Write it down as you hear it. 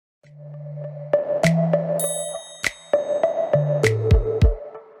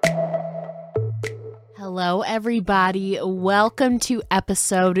Hello, everybody. Welcome to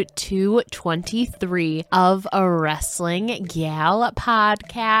episode 223 of a Wrestling Gal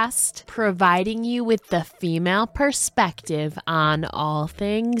podcast, providing you with the female perspective on all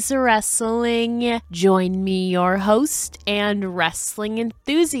things wrestling. Join me, your host and wrestling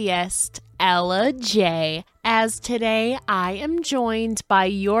enthusiast, Ella J, as today I am joined by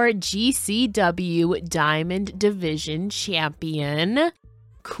your GCW Diamond Division champion,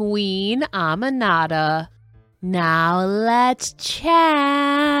 Queen Aminata. Now let's chat.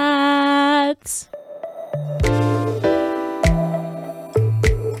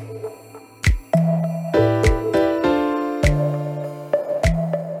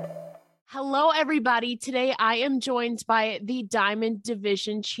 Hello, everybody. Today I am joined by the Diamond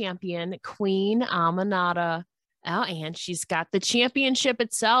Division champion, Queen Aminata. Oh, and she's got the championship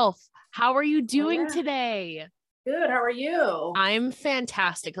itself. How are you doing today? Good. How are you? I'm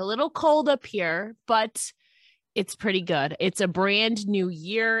fantastic. A little cold up here, but it's pretty good. It's a brand new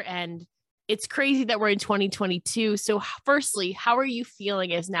year and it's crazy that we're in 2022. So firstly, how are you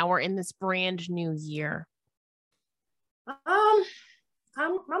feeling as now we're in this brand new year? I'm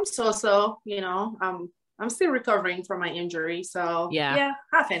so, I'm still recovering from my injury. So yeah,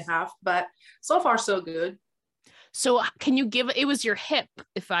 half and half, but so far so good. So can you it was your hip,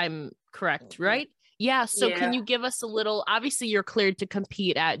 if I'm correct, right? Yeah. So can you give us a little, obviously you're cleared to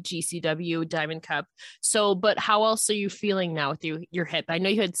compete at GCW Diamond Cup. So, but how else are you feeling now with your hip? I know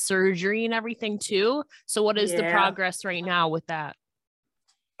you had surgery and everything too. So what is the progress right now with that?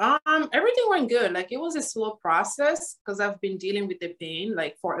 Everything went good. Like it was a slow process because I've been dealing with the pain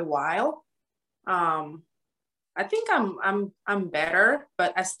like for a while. I think I'm better,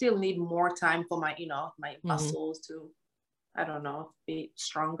 but I still need more time for my, my muscles to, I don't know, be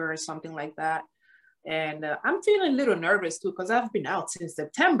stronger or something like that. And I'm feeling a little nervous too, because I've been out since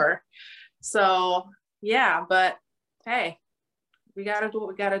September. So yeah, but hey, we got to do what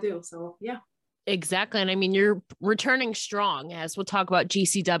we got to do. So yeah. Exactly. And I mean, you're returning strong, as we'll talk about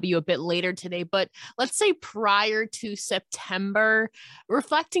GCW a bit later today, but let's say prior to September,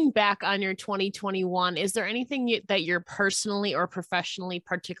 reflecting back on your 2021, is there anything that you're personally or professionally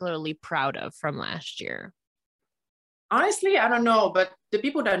particularly proud of from last year? Honestly, I don't know, but the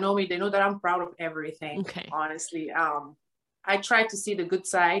people that know me, they know that I'm proud of everything. Okay. Honestly, I try to see the good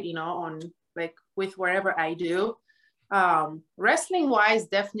side, on like with whatever I do. Wrestling wise,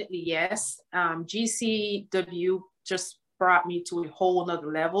 definitely yes. GCW just brought me to a whole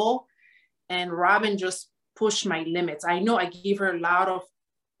nother level, and Robin just pushed my limits. I know I give her a lot of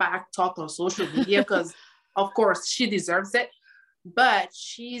back talk on social media because, of course, she deserves it, but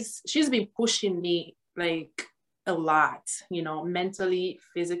she's been pushing me like a lot, mentally,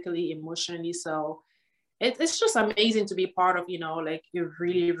 physically, emotionally. So it's just amazing to be part of, like a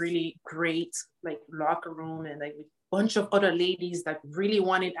really, really great like locker room and like a bunch of other ladies that really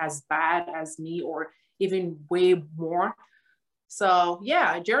want it as bad as me or even way more. So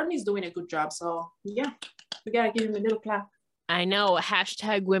yeah, Jeremy's doing a good job. So yeah, we gotta give him a little clap. I know.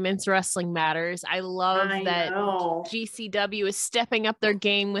 Hashtag women's wrestling matters. I love that GCW is stepping up their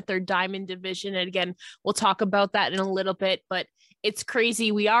game with their Diamond Division. And again, we'll talk about that in a little bit, but it's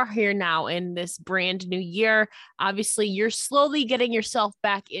crazy. We are here now in this brand new year. Obviously, you're slowly getting yourself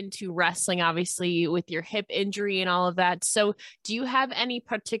back into wrestling, obviously, with your hip injury and all of that. So do you have any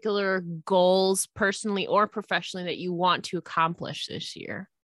particular goals personally or professionally that you want to accomplish this year?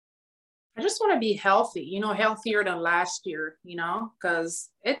 I just want to be healthy, healthier than last year, because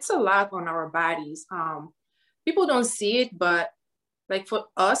it's a lot on our bodies. People don't see it, but like for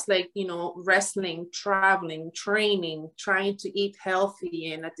us, like, wrestling, traveling, training, trying to eat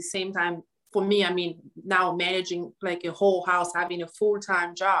healthy. And at the same time, for me, I mean, now managing like a whole house, having a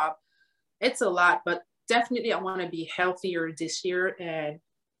full-time job, it's a lot, but definitely I want to be healthier this year. And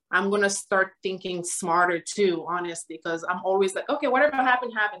I'm going to start thinking smarter too, honestly, because I'm always like, okay, whatever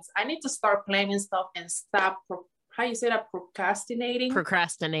happens. I need to start planning stuff and stop, how you say that, procrastinating?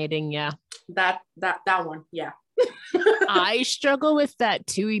 Procrastinating, yeah. That one, yeah. I struggle with that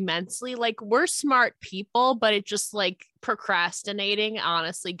too immensely. Like we're smart people, but it just like procrastinating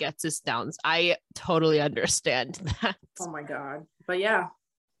honestly gets us down. I totally understand that. Oh my God. But yeah.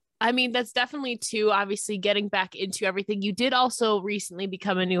 I mean, that's definitely too, obviously getting back into everything. You did also recently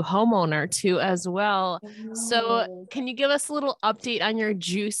become a new homeowner too, as well. So can you give us a little update on your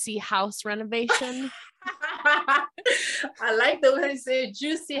juicy house renovation? I like the way you say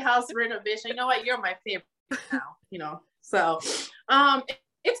juicy house renovation. You know what? You're my favorite now, so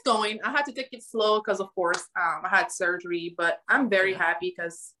it's going. I had to take it slow because of course I had surgery, but I'm very happy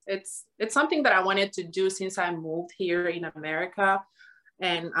because it's something that I wanted to do since I moved here in America.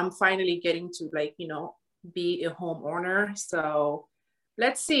 And I'm finally getting to be a homeowner. So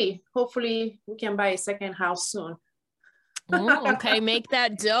let's see. Hopefully we can buy a second house soon. Okay, make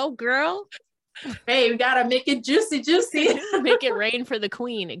that dough, girl. Hey, we gotta make it juicy. Make it rain for the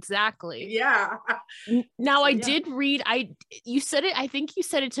queen. Exactly. Yeah. Now I did read, you said it, I think you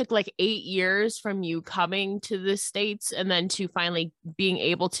said it took like 8 years from you coming to the States and then to finally being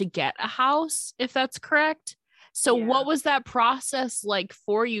able to get a house, if that's correct. So what was that process like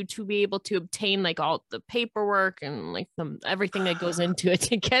for you to be able to obtain like all the paperwork and like everything that goes into it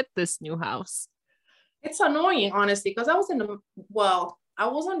to get this new house? It's annoying, honestly, because I was I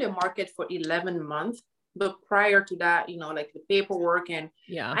was on the market for 11 months, but prior to that, you know, like the paperwork and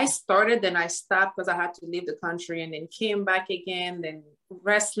I started, then I stopped because I had to leave the country and then came back again, then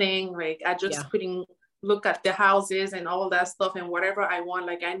wrestling, like I just couldn't look at the houses and all that stuff and whatever I want,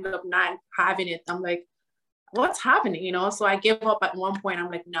 like I ended up not having it. I'm like, what's happening, you know? So I gave up at one point. I'm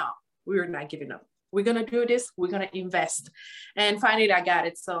like, no, we're not giving up. We're going to do this. We're going to invest. And finally I got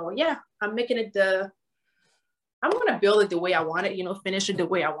it. So yeah, I'm making it I'm going to build it the way I want it, you know, finish it the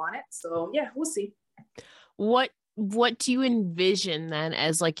way I want it. So yeah, we'll see. What do you envision then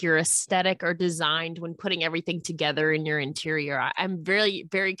as like your aesthetic or designed when putting everything together in your interior? I'm very,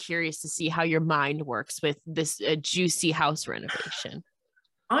 very curious to see how your mind works with this juicy house renovation.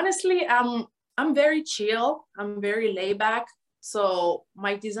 Honestly, I'm very chill. I'm very laid back. So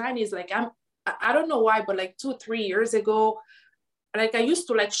my design is like, I don't know why, but like 2-3 years ago, like I used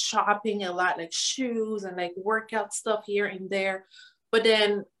to like shopping a lot, like shoes and like workout stuff here and there. But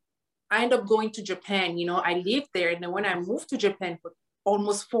then I ended up going to Japan, you know, I lived there. And then when I moved to Japan for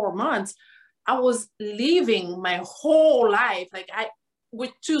almost 4 months, I was living my whole life, like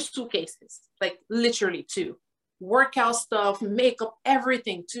with 2 suitcases, like literally 2. Workout stuff, makeup,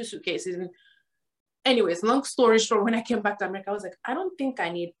 everything, 2 suitcases. And anyways, long story short, when I came back to America, I was like, I don't think I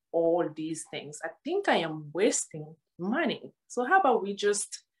need all these things. I think I am wasting money. So how about we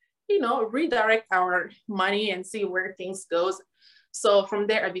just, you know, redirect our money and see where things goes. So from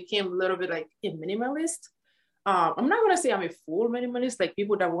there, I became a little bit like a minimalist. I'm not going to say I'm a full minimalist, like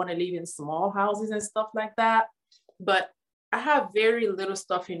people that want to live in small houses and stuff like that. But I have very little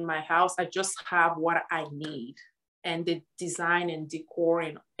stuff in my house. I just have what I need. And the design and decor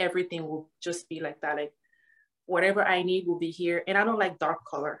and everything will just be like that. Like whatever I need will be here. And I don't like dark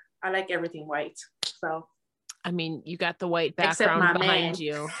color. I like everything white. So I mean, you got the white background behind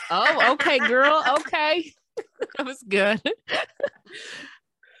you. Oh, okay, girl. Okay. That was good.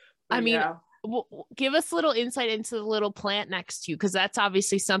 I mean, give us a little insight into the little plant next to you, because that's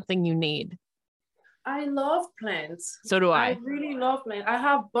obviously something you need. I love plants. So do I. I really love plants. I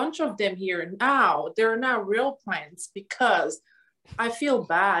have a bunch of them here now. They're not real plants because I feel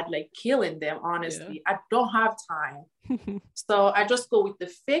bad like killing them, honestly. I don't have time. So I just go with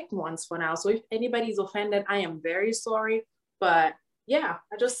the fake ones for now. So if anybody's offended, I am very sorry. But yeah,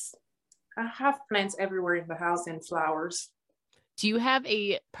 I have plants everywhere in the house and flowers. Do you have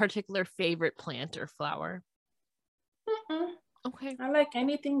a particular favorite plant or flower? Okay. I like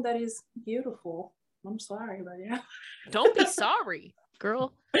anything that is beautiful. I'm sorry, but yeah. Don't be sorry,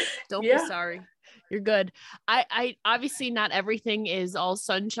 girl. Don't be sorry. You're good. I obviously not everything is all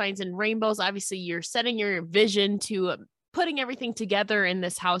sunshines and rainbows. Obviously, you're setting your vision to putting everything together in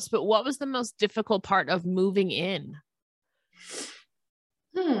this house. But what was the most difficult part of moving in?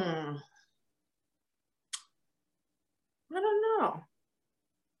 I don't know.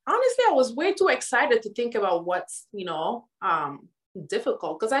 Honestly, I was way too excited to think about what's, you know,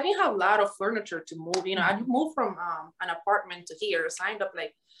 difficult because I didn't have a lot of furniture to move. You know, I moved from an apartment to here, so I ended up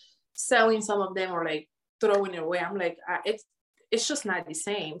like selling some of them or like throwing it away. I'm like, it's just not the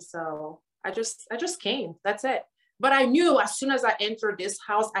same. So I just came. That's it. But I knew as soon as I entered this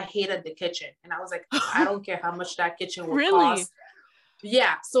house, I hated the kitchen, and I was like, I don't care how much that kitchen will cost.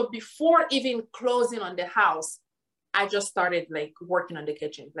 Yeah. So before even closing on the house, I just started like working on the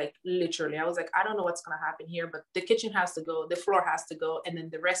kitchen, like literally. I was like, I don't know what's going to happen here, but the kitchen has to go, the floor has to go, and then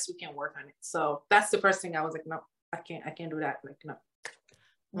the rest we can work on it. So that's the first thing I was like, no, I can't do that. Like, no.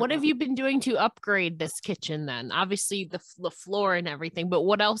 What have you been doing to upgrade this kitchen then? Obviously the floor and everything, but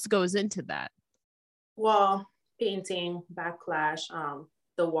what else goes into that? Well, painting, backlash,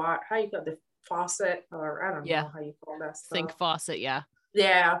 the water, how you got the faucet, or I don't know how you call that stuff. Sink faucet, yeah.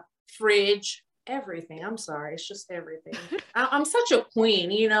 Yeah, fridge. Everything. I'm sorry. It's just everything. I'm such a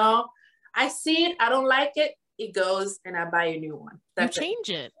queen, you know. I see it. I don't like it. It goes and I buy a new one. That's you change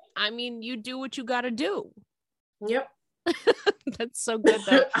it. I mean, you do what you got to do. Yep. That's so good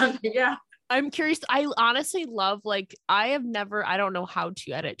though. Yeah. I'm curious. I honestly love, like, I don't know how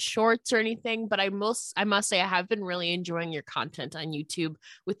to edit shorts or anything, but I must say I have been really enjoying your content on YouTube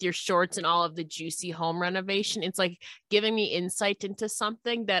with your shorts and all of the juicy home renovation. It's like giving me insight into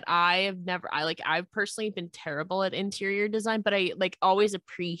something that I've personally been terrible at interior design, but I like always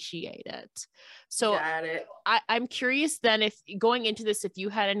appreciate it. So got it. I'm curious then, if going into this, if you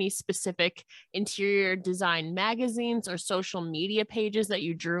had any specific interior design magazines or social media pages that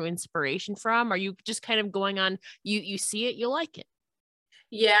you drew inspiration from? Are you just kind of going on, you see it, you like it?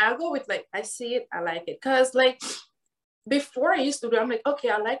 Yeah, I'll go with like, I see it, I like it. Cause like before I used to do, I'm like, okay,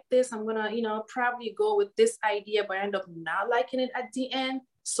 I like this. I'm gonna, probably go with this idea, but I end up not liking it at the end.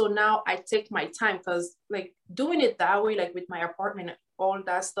 So now I take my time, because like doing it that way, like with my apartment, all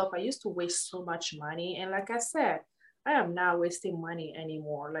that stuff, I used to waste so much money. And like I said, I am not wasting money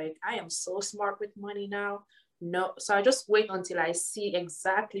anymore. Like I am so smart with money now. No, so I just wait until I see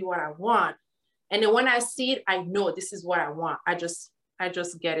exactly what I want. And then when I see it, I know this is what I want. I just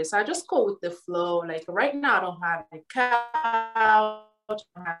get it. So I just go with the flow. Like right now, I don't have a couch, I don't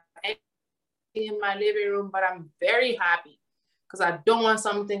have anything in my living room, but I'm very happy because I don't want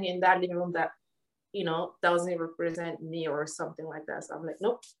something in that living room that, doesn't represent me or something like that. So I'm like,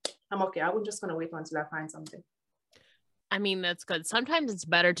 nope, I'm okay. I'm just going to wait until I find something. I mean, that's good. Sometimes it's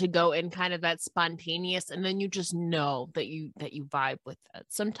better to go in kind of that spontaneous, and then you just know that you vibe with it.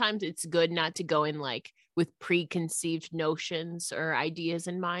 Sometimes it's good not to go in like with preconceived notions or ideas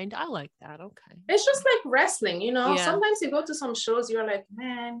in mind. I like that. Okay. It's just like wrestling, Yeah. Sometimes you go to some shows, you're like,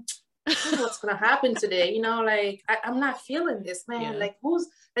 man, I don't know what's gonna happen today. Like I'm not feeling this, man. Yeah.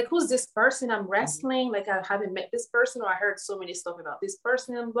 Who's this person I'm wrestling? Like I haven't met this person, or I heard so many stuff about this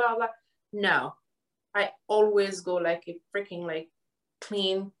person and blah blah. No, I always go like a freaking like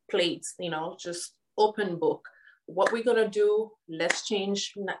clean plates, just open book. What we're gonna do, let's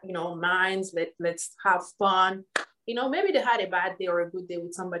change, minds, let's have fun. Maybe they had a bad day or a good day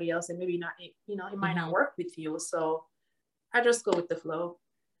with somebody else, and maybe not, it might not work with you. So I just go with the flow.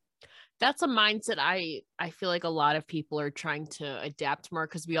 That's a mindset I feel like a lot of people are trying to adapt more,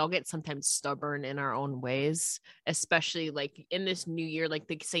 because we all get sometimes stubborn in our own ways, especially like in this new year. Like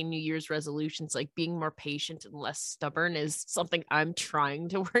they say New Year's resolutions, like being more patient and less stubborn is something I'm trying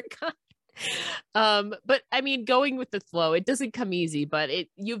to work on. But I mean, going with the flow, it doesn't come easy, but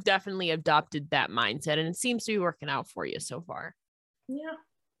you've definitely adopted that mindset, and it seems to be working out for you so far. Yeah,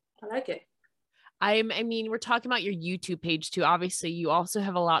 I like it. I mean, we're talking about your YouTube page too. Obviously, you also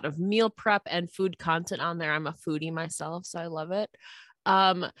have a lot of meal prep and food content on there. I'm a foodie myself, so I love it.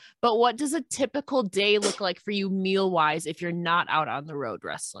 But what does a typical day look like for you meal wise if you're not out on the road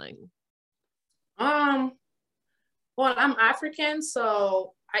wrestling? Well, I'm African,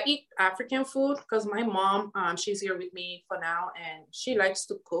 so I eat African food because my mom, she's here with me for now, and she likes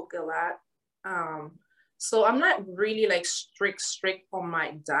to cook a lot. So I'm not really like strict on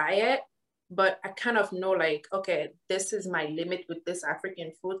my diet, but I kind of know like, okay, this is my limit with this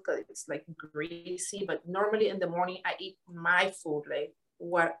African food because it's like greasy. But normally in the morning, I eat my food, like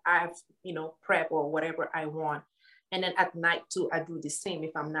what I've, prep or whatever I want. And then at night too, I do the same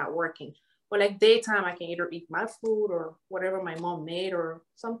if I'm not working. But like daytime, I can either eat my food or whatever my mom made, or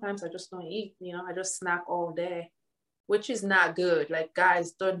sometimes I just don't eat, I just snack all day, which is not good. Like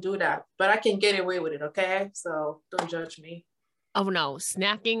guys, don't do that. But I can get away with it, okay? So don't judge me. Oh no,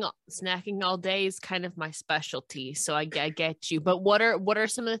 snacking all day is kind of my specialty. So I get you. But what are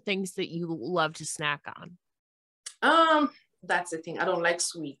some of the things that you love to snack on? That's the thing. I don't like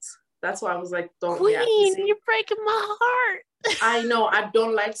sweets. That's why I was like, don't. Queen, you're breaking my heart. I know I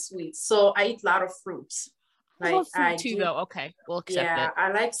don't like sweets, so I eat a lot of fruits. Like, I love fruit too, though. Okay, we'll accept it.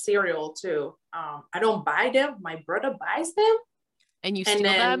 I like cereal too. I don't buy them. My brother buys them. And you steal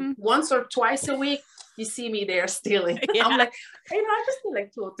them? Once or twice a week, you see me there stealing. Yeah. I'm like, I just need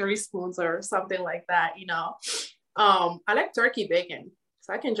like 2 or 3 spoons or something like that, I like turkey bacon.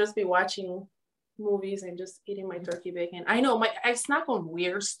 So I can just be watching movies and just eating my turkey bacon. I know I snack on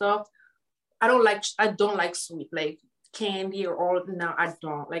weird stuff. I don't like sweet, like candy or all. No, I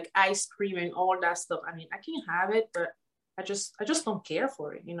don't like ice cream and all that stuff. I mean, I can have it, but I just don't care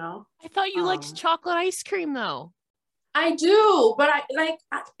for it, I thought you liked chocolate ice cream though. I do, but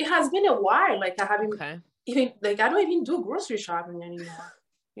it has been a while. Like I haven't even, like I don't even do grocery shopping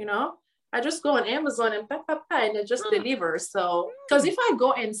anymore. I just go on Amazon and and it just delivers. So, because if I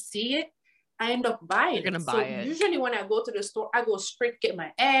go and see it, I end up buying it. You're gonna buy it. Usually when I go to the store, I go straight, get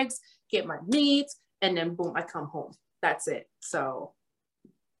my eggs, get my meat, and then boom, I come home. That's it. So.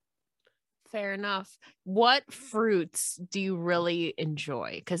 Fair enough. What fruits do you really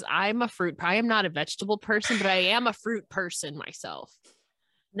enjoy? Because I am not a vegetable person, but I am a fruit person myself.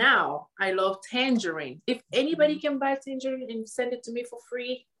 Now I love tangerine. If anybody can buy tangerine and send it to me for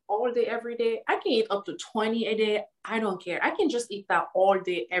free all day, every day, I can eat up to 20 a day. I don't care. I can just eat that all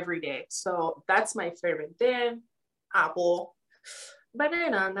day, every day. So that's my favorite. Then apple,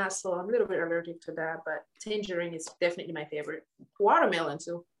 banana, not so. I'm a little bit allergic to that, but tangerine is definitely my favorite. Watermelon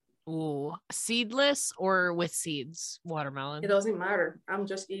too. Ooh, seedless or with seeds? Watermelon. It doesn't matter. I'm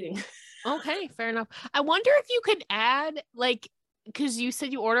just eating. Okay, fair enough. I wonder if you could add like, because you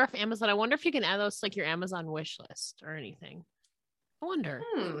said you order off Amazon. I wonder if you can add those to like your Amazon wish list or anything. I wonder.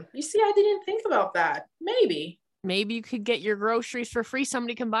 You see, I didn't think about that. Maybe you could get your groceries for free.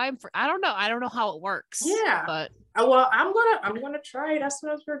 Somebody can buy them for. I don't know how it works. Yeah, but well, I'm gonna try it as soon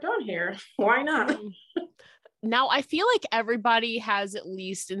as we're done here. Why not? Now, I feel like everybody has, at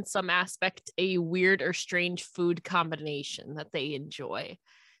least in some aspect, a weird or strange food combination that they enjoy.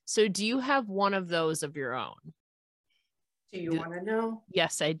 So do you have one of those of your own? Do you want to know?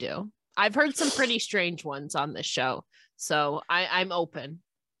 Yes, I do. I've heard some pretty strange ones on this show, so I'm open.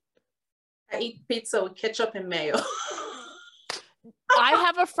 I eat pizza with ketchup and mayo. I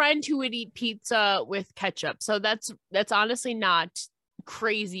have a friend who would eat pizza with ketchup, so that's honestly not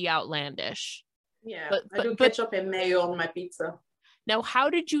crazy outlandish. Yeah, I do ketchup and mayo on my pizza. Now, how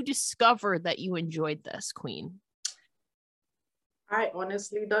did you discover that you enjoyed this, Queen? I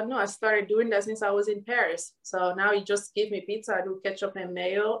honestly don't know. I started doing that since I was in Paris. So now you just give me pizza. I do ketchup and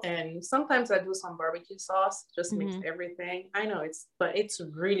mayo, and sometimes I do some barbecue sauce. Just mix everything. I know but it's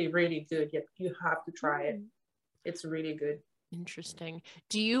really, really good. You have to try it. It's really good. Interesting.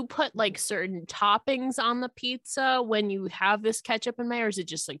 Do you put like certain toppings on the pizza when you have this ketchup and mayo, or is it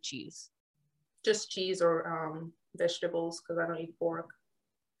just like cheese? Just cheese or vegetables, because I don't eat pork.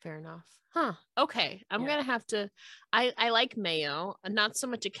 Fair enough. Huh. Okay. I'm going to have to, I like mayo. I'm not so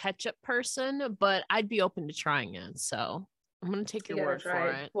much a ketchup person, but I'd be open to trying it. So I'm going to take your word for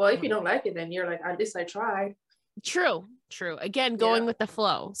it. Well, if you don't like it, then you're like, at least I tried. True. Again, going with the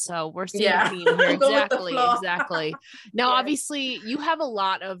flow. So we're seeing a theme here. Exactly. Now, obviously, you have a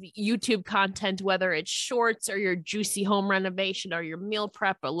lot of YouTube content, whether it's shorts or your juicy home renovation or your meal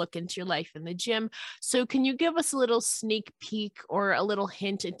prep or look into your life in the gym. So can you give us a little sneak peek or a little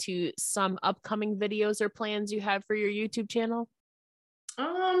hint into some upcoming videos or plans you have for your YouTube channel?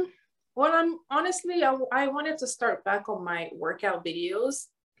 Well, I'm honestly, I wanted to start back on my workout videos,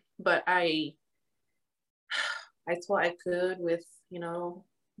 but I thought I could with,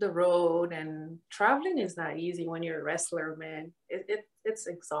 the road, and traveling is not easy when you're a wrestler, man. It's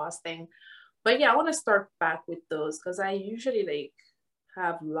exhausting. But yeah, I want to start back with those because I usually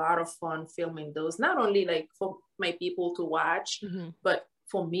have a lot of fun filming those, not only for my people to watch, but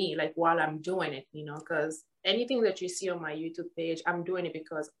for me, while I'm doing it, because anything that you see on my YouTube page, I'm doing it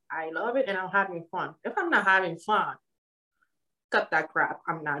because I love it and I'm having fun. If I'm not having fun, cut that crap.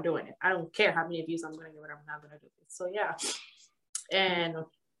 I'm not doing it. I don't care how many views I'm going to get, I'm not going to do it. So yeah. And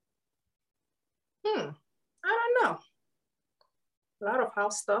I don't know. A lot of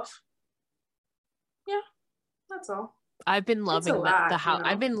house stuff. Yeah, that's all. I've been loving the house.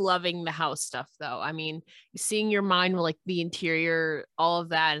 I've been loving the house stuff though. I mean, seeing your mind with the interior, all of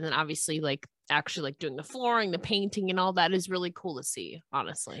that, and then obviously actually doing the flooring, the painting, and all that is really cool to see.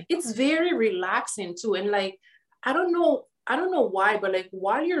 Honestly, it's very relaxing too, and I don't know why, but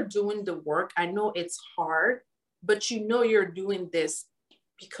while you're doing the work, I know it's hard, but you're doing this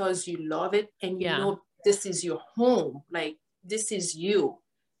because you love it, and you know this is your home. This is you.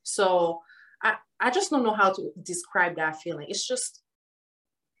 So I just don't know how to describe that feeling. It's just,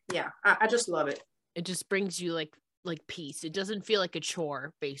 I just love it. It just brings you like peace. It doesn't feel like a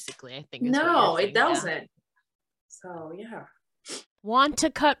chore, basically, I think. No, it doesn't. So yeah. Want to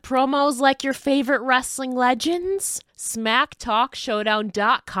cut promos like your favorite wrestling legends?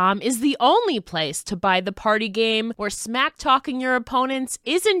 SmackTalkShowdown.com is the only place to buy the party game where smack talking your opponents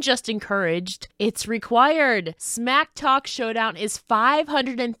isn't just encouraged, it's required. Smack Talk Showdown is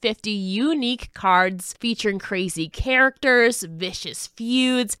 550 unique cards featuring crazy characters, vicious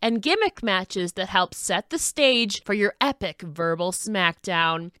feuds, and gimmick matches that help set the stage for your epic verbal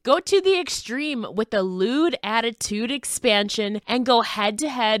smackdown. Go to the extreme with the Lewd Attitude expansion and go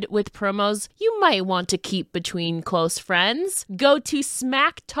head-to-head with promos you might want to keep between close friends. Go to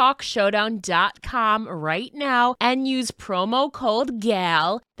SmackTalkShowdown.com right now and use promo code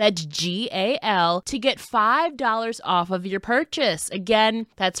GAL, that's GAL, to get $5 off of your purchase. Again,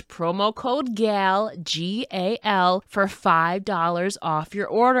 that's promo code GAL, GAL, for $5 off your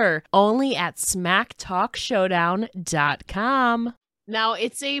order. Only at SmackTalkShowdown.com. Now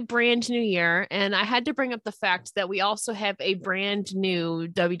it's a brand new year, and I had to bring up the fact that we also have a brand new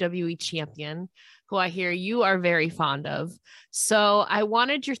WWE champion who I hear you are very fond of. So I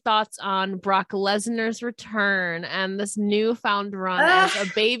wanted your thoughts on Brock Lesnar's return and this newfound run as a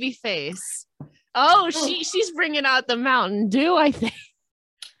baby face. Oh, she's bringing out the Mountain Dew, I think.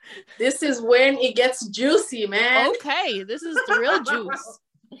 This is when it gets juicy, man. Okay, this is the real juice.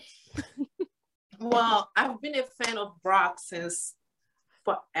 Well, I've been a fan of Brock since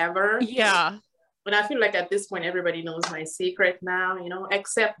forever. Yeah. But I feel like at this point, everybody knows my secret now, you know,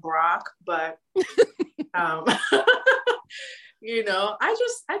 except Brock. But, you know, I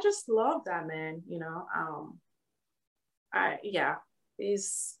just love that man, you know.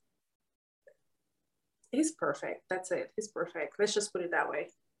 He's perfect. That's it. He's perfect. Let's just put it that way.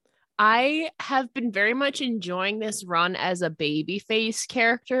 I have been very much enjoying this run as a babyface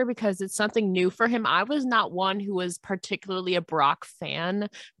character because it's something new for him. I was not one who was particularly a Brock fan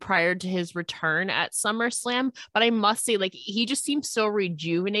prior to his return at SummerSlam, but I must say, like, he just seems so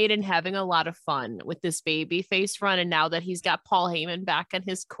rejuvenated and having a lot of fun with this babyface run. And now that he's got Paul Heyman back in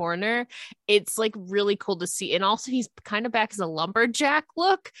his corner, it's like really cool to see. And also, he's kind of back as a lumberjack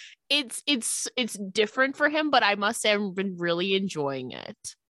look. It's different for him, but I must say, I've been really enjoying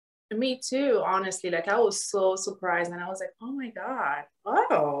it. Me too, honestly. Like, I was so surprised, and I was like, oh my God.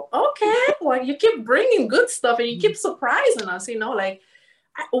 Oh, okay. Well, you keep bringing good stuff and you keep surprising us, you know, like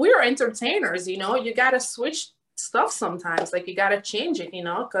we're entertainers, you know, you got to switch stuff sometimes. Like, you got to change it, you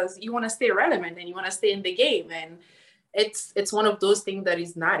know, because you want to stay relevant and you want to stay in the game. And it's one of those things that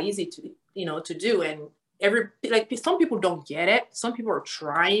is not easy to, you know, to do. And some people don't get it. Some people are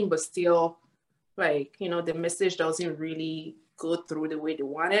trying, but still, like, you know, the message doesn't really go through the way they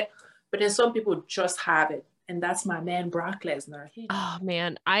want it. But then some people just have it. And that's my man, Brock Lesnar. Oh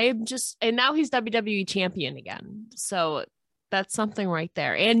man, and now he's WWE champion again. So that's something right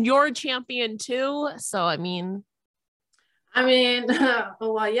there. And you're champion too. So, I mean,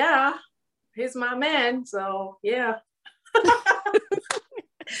 well, yeah, he's my man. So yeah.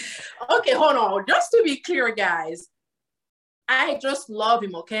 Okay, hold on. Just to be clear, guys, I just love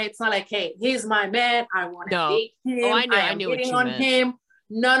him, okay? It's not like, hey, he's my man. I want to date him. Oh, I knew hitting on him.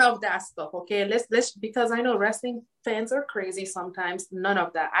 None of that stuff, okay? Let's because I know wrestling fans are crazy sometimes. None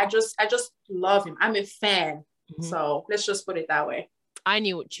of that. I just love him. I'm a fan. Mm-hmm. So let's just put it that way. I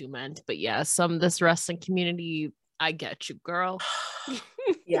knew what you meant, but yeah, this wrestling community, I get you, girl.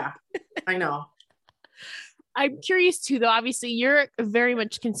 Yeah, I know. I'm curious too, though. Obviously, you're very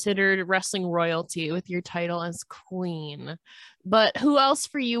much considered wrestling royalty with your title as queen. But who else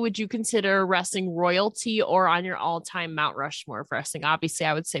for you would you consider wrestling royalty or on your all-time Mount Rushmore for wrestling? Obviously,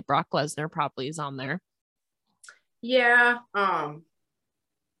 I would say Brock Lesnar probably is on there. Yeah, I'm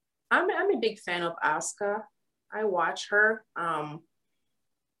a big fan of Asuka. I watch her.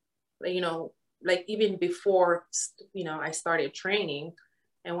 You know, like even before, you know, I started training.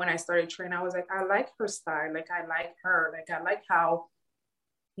 And when I started training, I was like, I like her style. Like, I like her. Like, I like how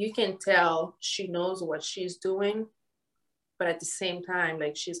you can tell she knows what she's doing. But at the same time,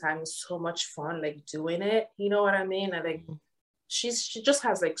 like, she's having so much fun, like, doing it. You know what I mean? And, like, she just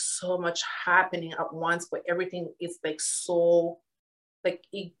has, like, so much happening at once, but everything is, like, so, like,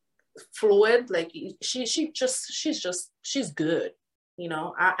 fluid. Like, she's good. You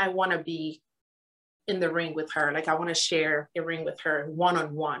know, I want to be in the ring with her. Like, I want to share a ring with her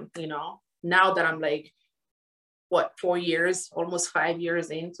one-on-one, you know, now that I'm like, what, 4 years, almost 5 years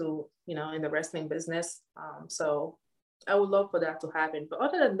into, you know, in the wrestling business. So I would love for that to happen. But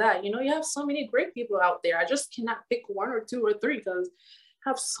other than that, you know, you have so many great people out there. I just cannot pick one or two or three because I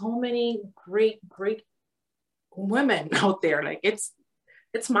have so many great women out there. Like, it's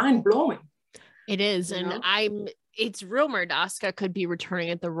mind blowing. It is. And it's rumored Asuka could be returning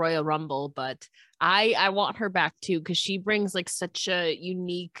at the Royal Rumble, but I want her back too, because she brings like such a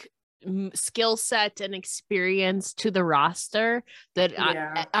unique skill set and experience to the roster that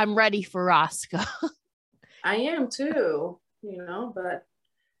I'm ready for Asuka. I am too, you know, but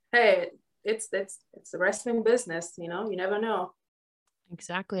hey, it's the wrestling business, you know, you never know.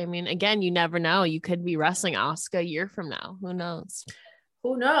 Exactly. I mean, again, you never know. You could be wrestling Asuka a year from now. Who knows?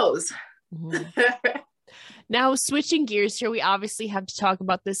 Who knows? Mm-hmm. Now, switching gears here, we obviously have to talk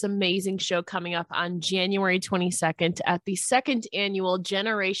about this amazing show coming up on January 22nd at the second annual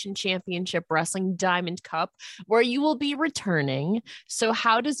Generation Championship Wrestling Diamond Cup, where you will be returning. So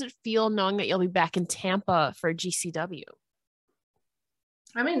how does it feel knowing that you'll be back in Tampa for GCW?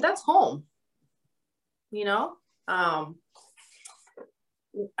 I mean, that's home, you know?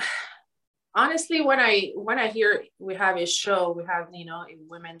 Honestly, when I hear we have a show, we have, you know, a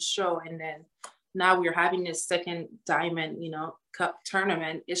women's show, and then now we're having a second diamond, cup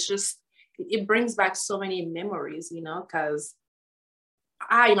tournament. It's just, it brings back so many memories, because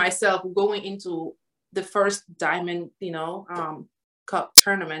I myself going into the first diamond, cup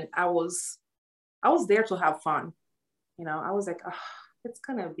tournament, I was there to have fun. I was like, oh, it's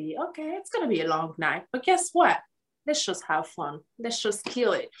gonna be okay. It's gonna be a long night, but guess what? Let's just have fun. Let's just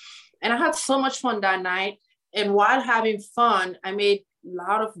kill it. And I had so much fun that night. And while having fun, I made a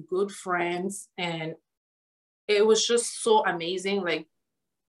lot of good friends, and it was just so amazing. Like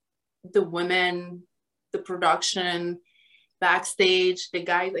the women, the production, backstage, the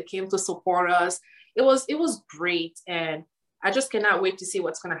guys that came to support us. It was great. And I just cannot wait to see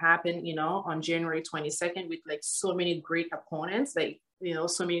what's going to happen, on January 22nd with like so many great opponents, like,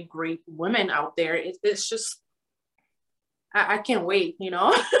 so many great women out there. It's just, I can't wait, and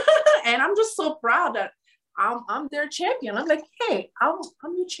I'm just so proud that I'm their champion. I'm like, hey, I'm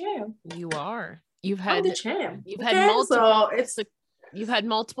the champ. You are. I'm the champ. You've had multiple. So you've had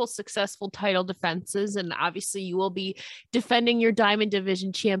multiple successful title defenses, and obviously you will be defending your Diamond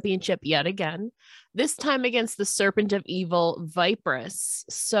Division championship yet again, this time against the Serpent of Evil, Viperous.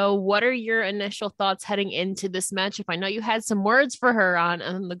 So what are your initial thoughts heading into this matchup? I know you had some words for her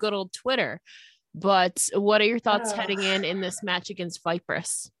on the good old Twitter, but what are your thoughts heading in this match against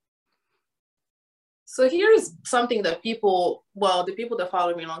Viperous? So here's something that the people that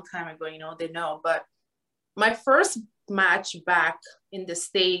followed me a long time ago, they know, but my first match back in the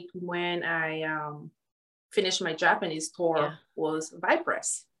state when I finished my Japanese tour was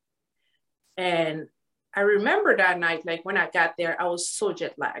Viperous. And I remember that night, like when I got there, I was so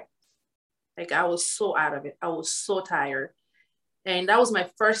jet lagged. Like I was so out of it. I was so tired. And that was my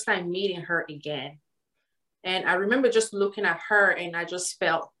first time meeting her again. And I remember just looking at her and I just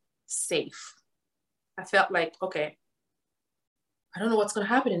felt safe. I felt like, okay, I don't know what's going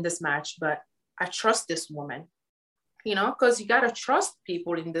to happen in this match, but I trust this woman, because you got to trust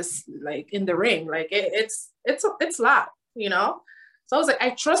people in this, like in the ring, like it's a lot, So I was like,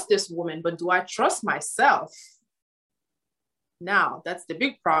 I trust this woman, but do I trust myself? Now that's the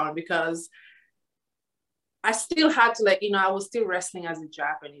big problem, because I still had to, like, I was still wrestling as a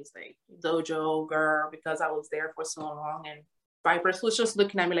Japanese, like dojo girl, because I was there for so long. And Viperous was just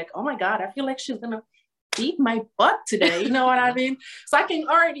looking at me like, oh my God, I feel like she's going to beat my butt today. You know what I mean? So I can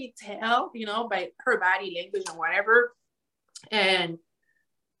already tell, by her body language and whatever. And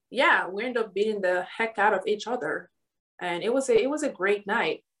yeah, we ended up beating the heck out of each other. And it was a great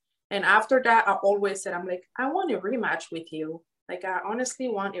night. And after that, I always said, I'm like, I want a rematch with you. Like, I honestly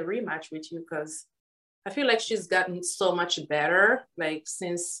want a rematch with you, because I feel like she's gotten so much better, like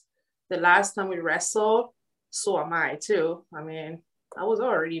since the last time we wrestled. So am I too. I mean, I was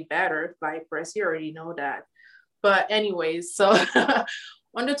already better, Viperous, you already know that. But anyways, so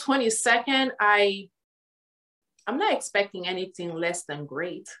on the 22nd, I'm not expecting anything less than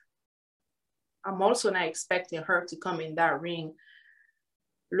great. I'm also not expecting her to come in that ring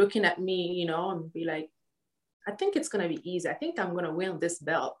looking at me, and be like, I think it's going to be easy. I think I'm going to win this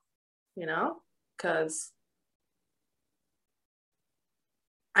belt, because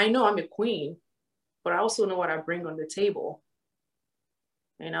I know I'm a queen, but I also know what I bring on the table.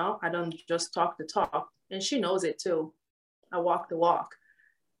 I don't just talk the talk, and she knows it too. I walk the walk,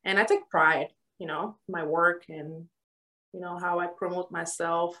 and I take pride, my work and, how I promote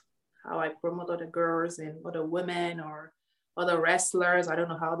myself, how I promote other girls and other women or other wrestlers. I don't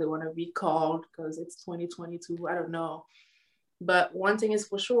know how they want to be called, because it's 2022. I don't know. But one thing is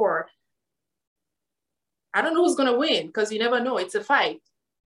for sure, I don't know who's going to win, because you never know. It's a fight.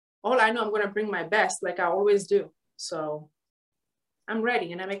 All I know, I'm going to bring my best like I always do. So I'm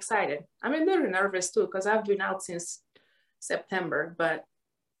ready and I'm excited. I'm a little nervous too, because I've been out since September. But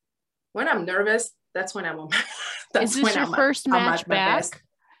when I'm nervous, that's when I'm that's Is this your first match back? Best.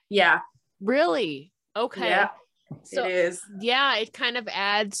 Yeah. Really? Okay. Yeah. So, it is. Yeah, it kind of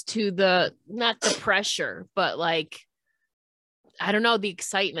adds to not the pressure, but like, I don't know, the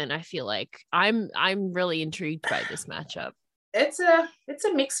excitement. I feel like I'm really intrigued by this matchup. It's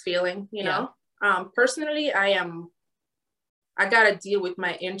a mixed feeling, know. Personally, I gotta deal with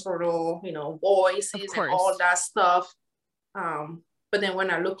my internal, voices and all that stuff. But then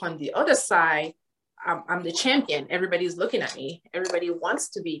when I look on the other side, I'm the champion. Everybody's looking at me. Everybody wants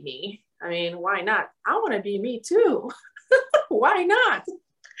to be me. I mean, why not? I want to be me too. Why not?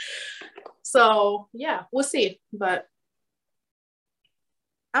 So yeah, we'll see. But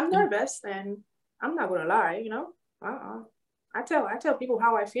I'm nervous, and I'm not gonna lie. I tell people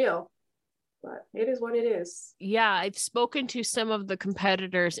how I feel. but it is what it is. Yeah, I've spoken to some of the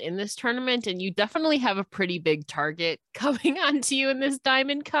competitors in this tournament, and you definitely have a pretty big target coming onto you in this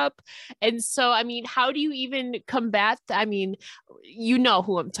Diamond Cup. And so, I mean, how do you even combat? I mean, you know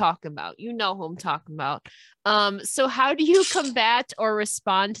who I'm talking about. You know who I'm talking about. So how do you combat or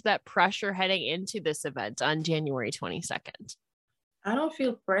respond to that pressure heading into this event on January 22nd? I don't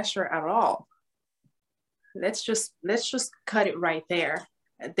feel pressure at all. Let's just cut it right there.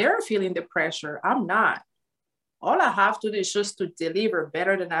 They're feeling the pressure. I'm not. All I have to do is just to deliver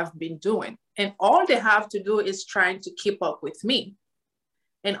better than I've been doing. And all they have to do is trying to keep up with me.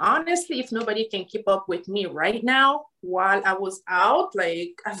 And honestly, if nobody can keep up with me right now, while I was out,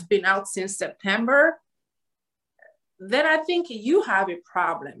 like I've been out since September, then I think you have a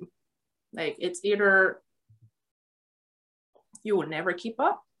problem. Like it's either you will never keep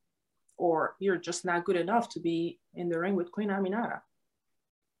up or you're just not good enough to be in the ring with Queen Aminata.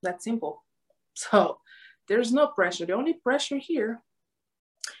 That's simple. So there's no pressure. The only pressure here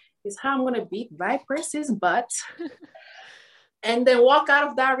is how I'm going to beat Vipress's butt and then walk out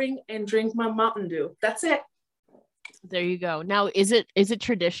of that ring and drink my Mountain Dew. That's it. There you go. Now, is it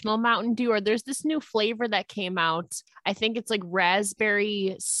traditional Mountain Dew, or there's this new flavor that came out? I think it's like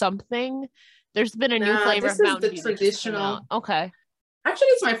raspberry something. There's been a new flavor of Mountain Dew. This is the traditional. Okay. Actually,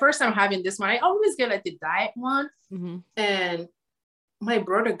 it's my first time having this one. I always get like the diet one. Mm-hmm. And my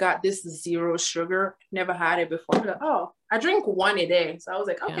brother got this 0 sugar. Never had it before. Like, oh, I drink 1 a day. So I was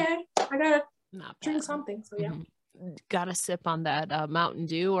like, okay, yeah. I gotta drink something. So yeah. Mm-hmm. Gotta sip on that Mountain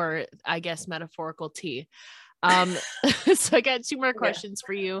Dew, or I guess metaphorical tea. So I got 2 more questions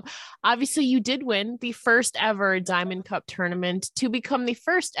for you. Obviously, you did win the first ever Diamond Cup tournament to become the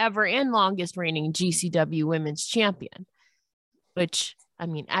first ever and longest reigning GCW Women's Champion, which, I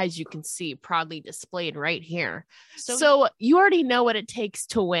mean, as you can see, proudly displayed right here. So you already know what it takes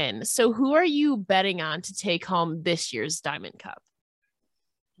to win. So who are you betting on to take home this year's Diamond Cup?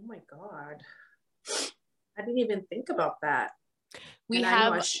 Oh my God. I didn't even think about that. We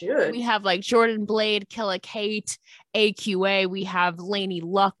have like Jordan Blade, Killa Kate, AQA. We have Lainey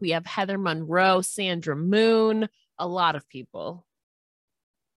Luck. We have Heather Monroe, Sandra Moon, a lot of people.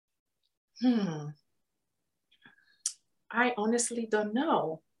 I honestly don't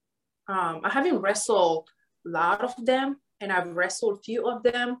know. I haven't wrestled a lot of them, and I've wrestled a few of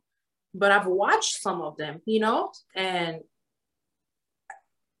them, but I've watched some of them, you know, and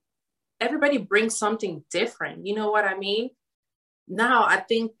everybody brings something different. You know what I mean? Now, I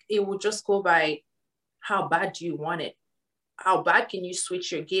think it will just go by how bad do you want it? How bad can you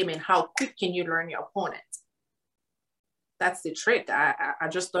switch your game, and how quick can you learn your opponent? That's the trick. I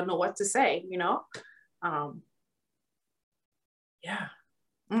just don't know what to say, you know? Yeah.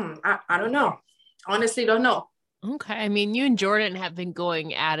 I don't know. Honestly, don't know. Okay. I mean, you and Jordan have been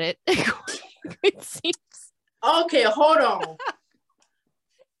going at it. It seems. Okay, hold on.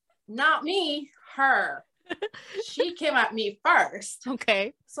 Not me, her. She came at me first.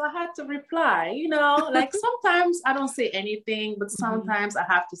 Okay. So I had to reply, you know, like sometimes I don't say anything, but sometimes I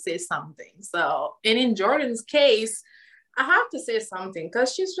have to say something. So, and in Jordan's case, I have to say something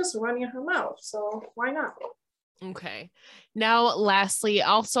because she's just running her mouth. So why not? Okay. Now, lastly,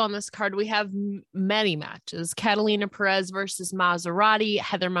 also on this card, we have many matches. Catalina Perez versus Maserati,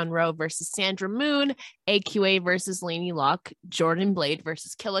 Heather Monroe versus Sandra Moon, AQA versus Lainey Luck, Jordan Blade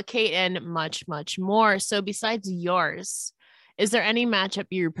versus Killa Kate, and much, much more. So besides yours, is there any matchup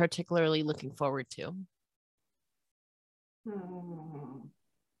you're particularly looking forward to?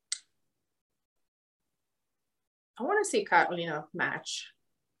 I want to see Catalina match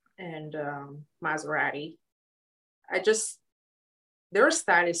and Maserati. Their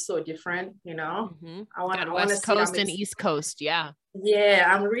style is so different, you know. I want West Coast and East Coast, yeah. Yeah,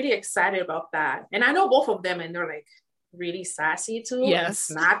 I'm really excited about that. And I know both of them, and they're like really sassy too, and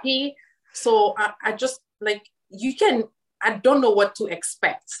snappy. So I just like, I don't know what to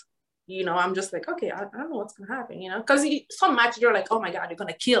expect. You know, I'm just like, okay, I don't know what's gonna happen, you know, because some matches you're like, oh my God, they're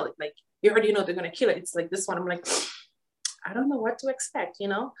gonna kill it. Like you already know they're gonna kill it. It's like this one, I'm like, I don't know what to expect, you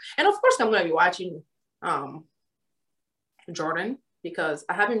know. And of course, I'm gonna be watching Jordan, because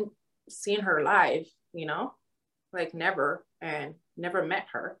I haven't seen her live, you know, like never, and never met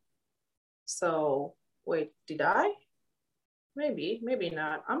her. So wait, did I? Maybe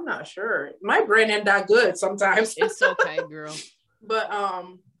not. I'm not sure. My brain ain't that good sometimes. It's okay, girl. But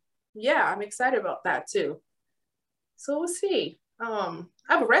yeah, I'm excited about that too. So we'll see.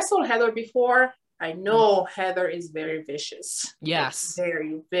 I've wrestled Heather before. I know Heather is very vicious. Yes.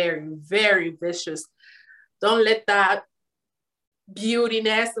 Very, very, very vicious. Don't let that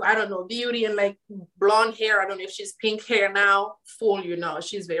beautiness. I don't know, beauty and like blonde hair. I don't know if she's pink hair now. Full, you know,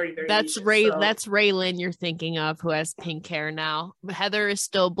 she's very, very. That's That's Raylan you're thinking of, who has pink hair now. Heather is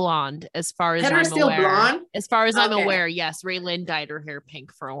still blonde, as far as Heather's I'm still aware. Blonde? As far as I'm aware, yes. Raylan dyed her hair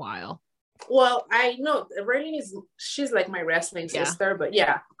pink for a while. Well, I know Raylan she's like my wrestling sister, but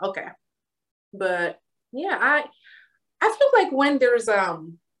yeah, okay. But yeah, I feel like when there's a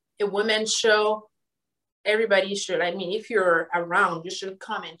women's show, everybody should, I mean, if you're around, you should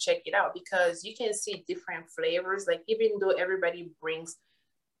come and check it out, because you can see different flavors. Like, even though everybody brings,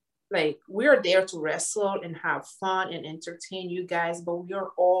 like, we're there to wrestle and have fun and entertain you guys, but we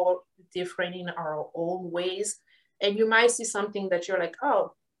are all different in our own ways. And you might see something that you're like,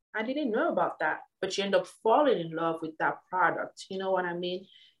 oh, I didn't know about that, but you end up falling in love with that product. You know what I mean?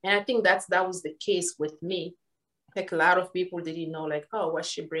 And I think that was the case with me. Like, a lot of people didn't know, like, oh, what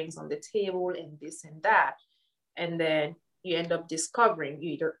she brings on the table and this and that. And then you end up discovering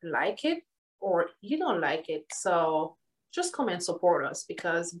you either like it or you don't like it. So just come and support us,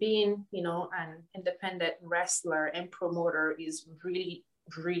 because being, you know, an independent wrestler and promoter is really,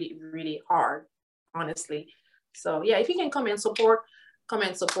 really, really hard, honestly. So yeah, if you can come and support, come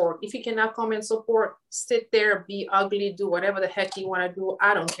and support. If you cannot come and support, sit there, be ugly, do whatever the heck you want to do.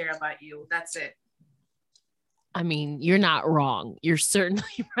 I don't care about you. That's it. I mean, you're not wrong. You're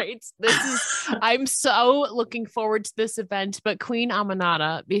certainly right. I'm so looking forward to this event. But Queen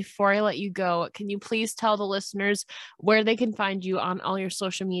Aminata, before I let you go, can you please tell the listeners where they can find you on all your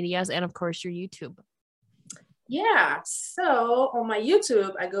social medias and, of course, your YouTube? Yeah. So on my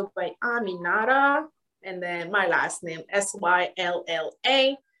YouTube, I go by Aminata, and then my last name, Sylla.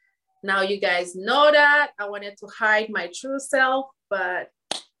 Now you guys know that. I wanted to hide my true self, but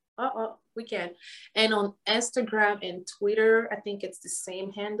we can. And on Instagram and Twitter, I think it's the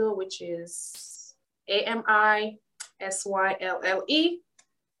same handle, which is AMISYLLE.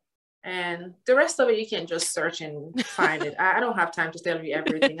 And the rest of it, you can just search and find it. I don't have time to tell you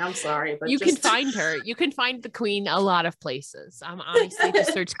everything. I'm sorry, but can find her. You can find the Queen a lot of places. Honestly,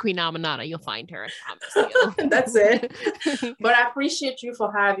 just search Queen Aminata. You'll find her. I promise you. That's it. But I appreciate you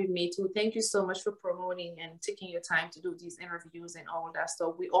for having me too. Thank you so much for promoting and taking your time to do these interviews and all that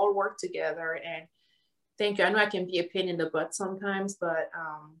stuff. We all work together, and thank you. I know I can be a pain in the butt sometimes, but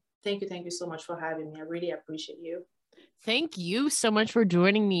thank you so much for having me. I really appreciate you. Thank you so much for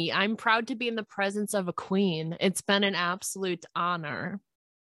joining me. I'm proud to be in the presence of a queen. It's been an absolute honor.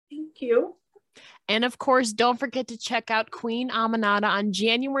 Thank you. And of course, don't forget to check out Queen Aminata on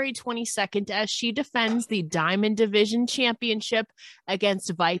January 22nd as she defends the Diamond Division Championship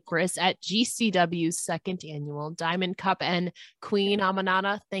against Viperous at GCW's second annual Diamond Cup. And Queen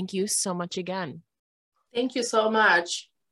Aminata, thank you so much again. Thank you so much.